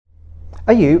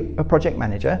Are you a project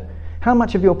manager? How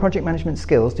much of your project management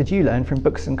skills did you learn from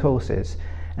books and courses?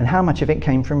 And how much of it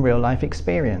came from real life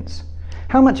experience?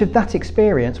 How much of that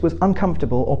experience was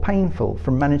uncomfortable or painful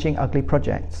from managing ugly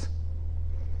projects?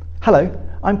 Hello,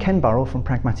 I'm Ken Burrell from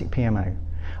Pragmatic PMO.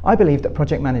 I believe that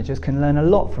project managers can learn a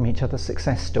lot from each other's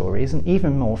success stories and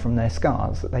even more from their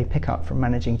scars that they pick up from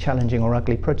managing challenging or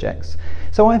ugly projects.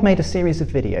 So I've made a series of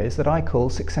videos that I call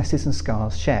Successes and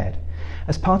Scars Shared.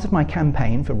 As part of my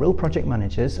campaign for Real Project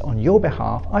Managers, on your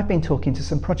behalf, I've been talking to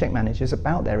some project managers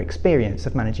about their experience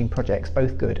of managing projects,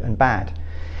 both good and bad.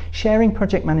 Sharing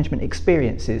project management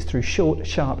experiences through short,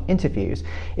 sharp interviews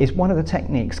is one of the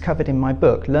techniques covered in my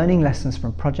book, Learning Lessons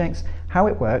from Projects, How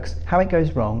It Works, How It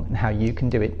Goes Wrong, and How You Can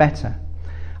Do It Better.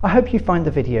 I hope you find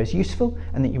the videos useful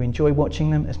and that you enjoy watching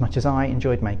them as much as I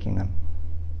enjoyed making them.